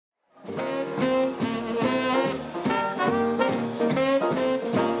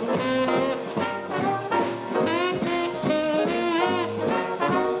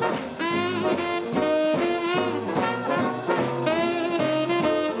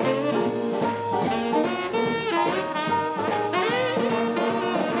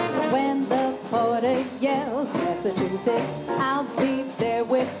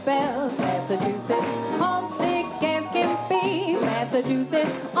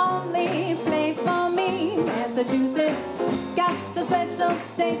only place for me. Massachusetts got a special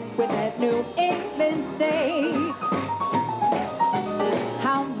date with that New England state.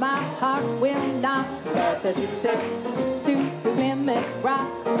 How my heart will knock Massachusetts to see Plymouth Rock.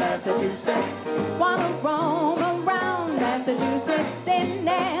 Massachusetts, wanna roam around Massachusetts in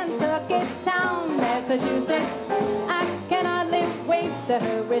Nantucket town. Massachusetts, I can hardly wait to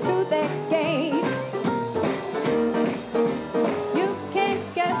hurry through that gate. You can't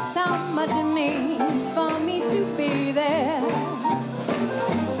guess how much it means for me to be there.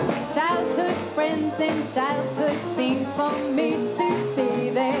 Childhood friends and childhood scenes for me to see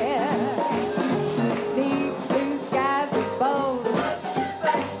there. Leave blue skies above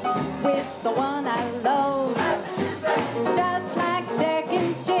with the one I love. Just like Jack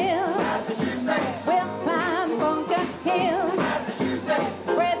and Jill, we'll climb Bunker Hill.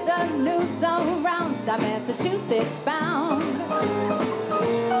 Spread the news around, I'm Massachusetts bound.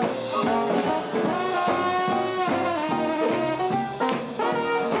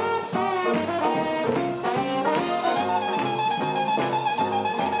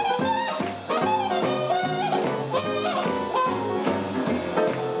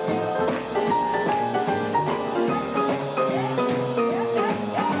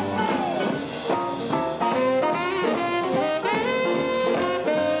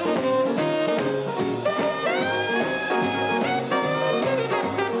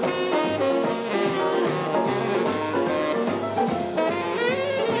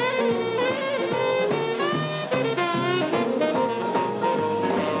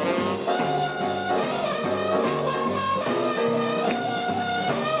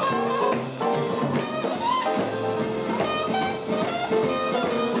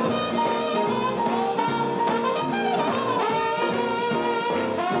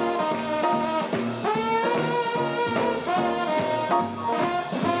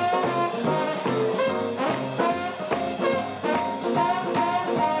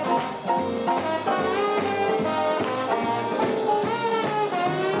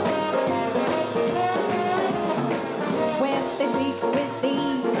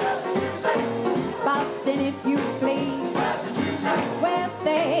 Boston, if you please, where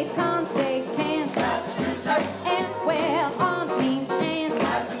they can't say can't, and where on beans and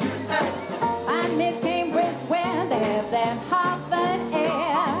I miss Cambridge where they have that Harvard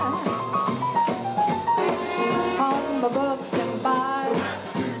air. Home of books and bars,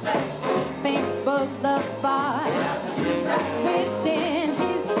 Facebook Boulevard, rich in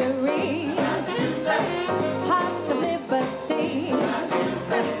history, heart of liberty.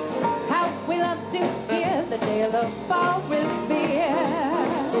 We love to hear the tale of Paul Revere.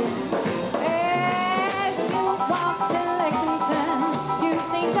 As you walk to Lexington, you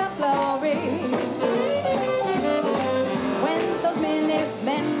think of glory. When those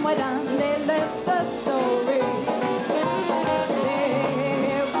Minutemen were done, they left the story.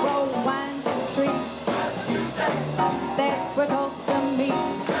 They roll winding streets, that's where culture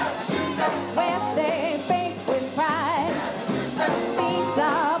meets, where they bake with pride. Beats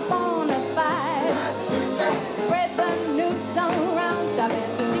are born of fire. Spread the news around, our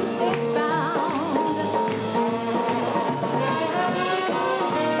Massachusetts bound.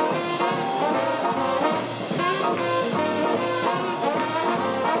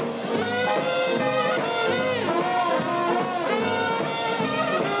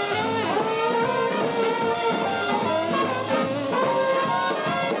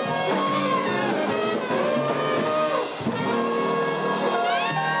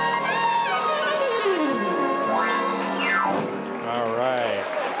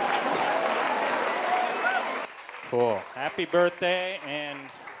 Cool. Happy birthday. And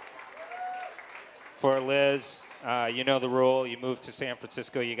for Liz, you know the rule. You move to San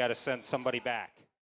Francisco, you got to send somebody back.